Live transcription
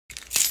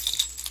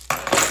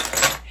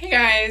Hey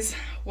guys,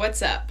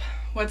 what's up?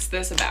 What's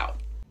this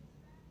about?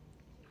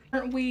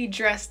 Aren't we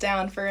dressed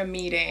down for a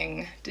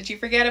meeting? Did you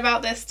forget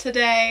about this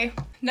today?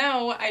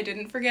 No, I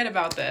didn't forget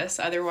about this,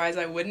 otherwise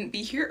I wouldn't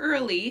be here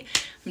early.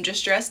 I'm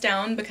just dressed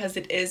down because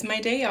it is my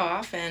day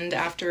off, and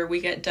after we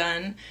get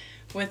done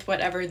with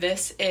whatever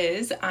this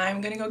is,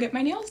 I'm gonna go get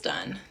my nails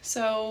done.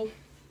 So,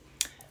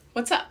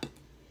 what's up?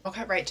 I'll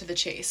cut right to the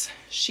chase.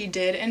 She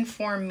did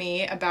inform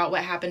me about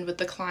what happened with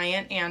the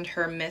client and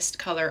her missed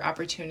color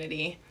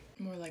opportunity.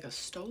 More like a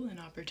stolen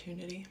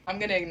opportunity. I'm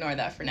gonna ignore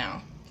that for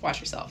now.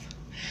 Watch yourself.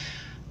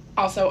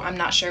 Also, I'm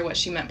not sure what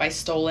she meant by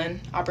stolen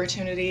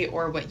opportunity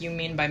or what you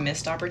mean by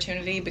missed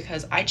opportunity,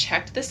 because I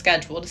checked the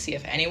schedule to see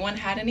if anyone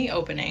had any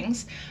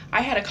openings.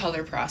 I had a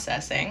color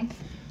processing.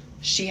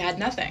 She had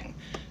nothing.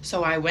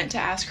 So I went to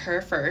ask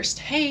her first,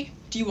 hey,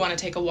 do you want to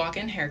take a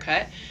walk-in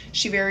haircut?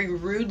 She very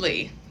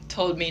rudely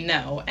told me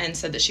no and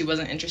said that she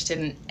wasn't interested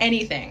in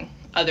anything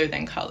other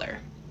than color.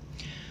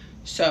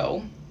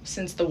 So,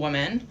 since the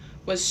woman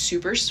was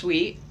super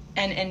sweet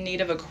and in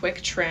need of a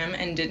quick trim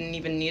and didn't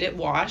even need it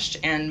washed,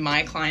 and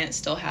my client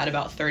still had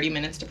about 30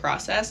 minutes to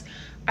process,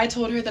 I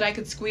told her that I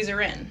could squeeze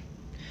her in.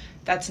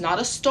 That's not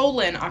a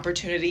stolen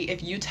opportunity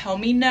if you tell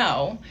me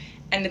no,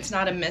 and it's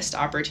not a missed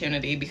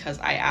opportunity because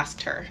I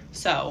asked her.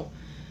 So,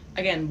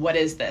 again, what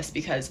is this?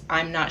 Because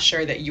I'm not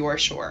sure that you're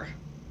sure.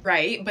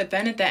 Right, but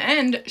then at the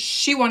end,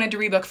 she wanted to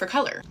rebook for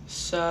color.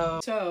 So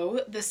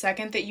the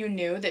second that you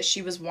knew that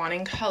she was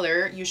wanting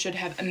color, you should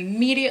have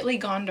immediately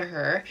gone to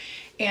her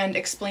and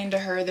explained to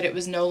her that it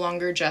was no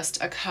longer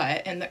just a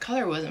cut and that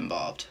color was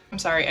involved. I'm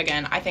sorry,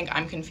 again, I think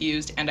I'm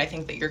confused and I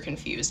think that you're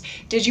confused.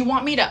 Did you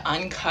want me to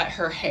uncut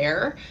her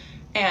hair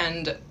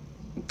and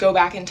go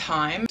back in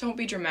time? Don't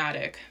be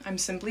dramatic. I'm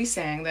simply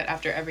saying that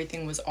after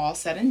everything was all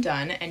said and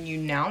done and you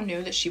now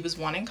knew that she was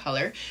wanting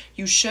color,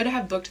 you should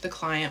have booked the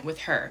client with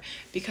her,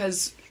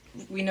 because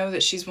we know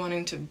that she's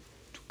wanting to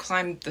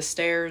climb the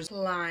stairs,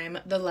 climb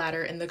the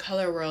ladder in the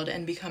color world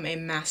and become a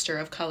master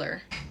of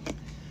color.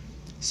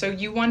 So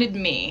you wanted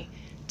me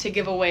to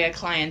give away a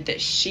client that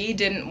she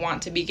didn't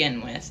want to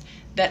begin with,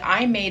 that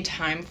I made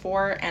time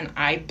for and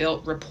I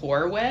built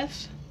rapport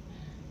with?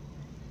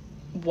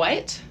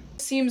 What?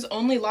 Seems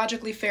only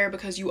logically fair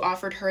because you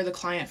offered her the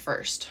client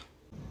first.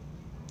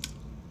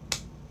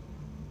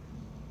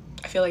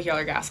 I feel like y'all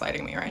are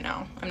gaslighting me right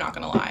now. I'm not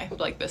gonna lie.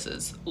 Like, this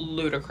is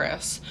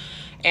ludicrous.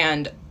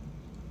 And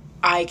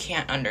I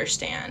can't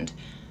understand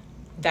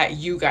that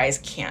you guys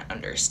can't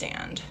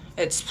understand.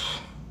 It's,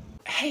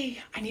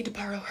 hey, I need to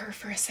borrow her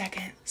for a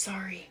second.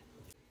 Sorry.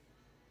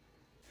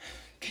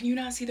 Can you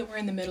not see that we're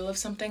in the middle of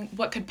something?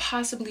 What could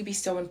possibly be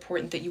so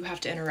important that you have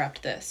to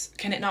interrupt this?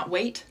 Can it not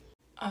wait?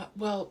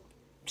 Well,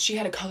 she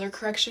had a color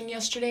correction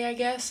yesterday, I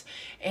guess,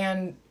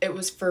 and it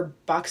was for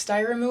box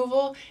dye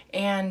removal,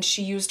 and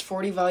she used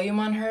 40 volume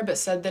on her but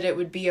said that it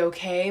would be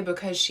okay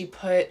because she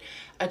put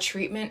a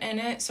treatment in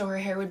it so her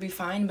hair would be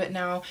fine, but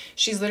now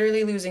she's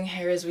literally losing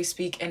hair as we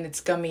speak and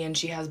it's gummy and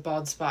she has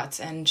bald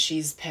spots and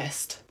she's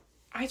pissed.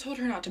 I told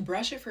her not to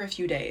brush it for a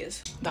few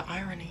days. The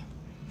irony.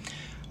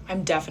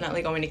 I'm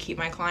definitely going to keep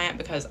my client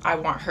because I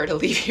want her to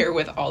leave here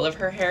with all of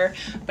her hair,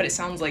 but it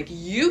sounds like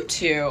you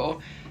two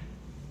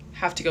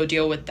have to go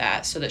deal with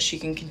that so that she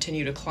can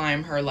continue to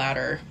climb her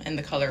ladder in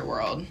the color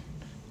world.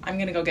 I'm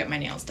gonna go get my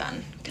nails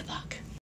done. Good luck.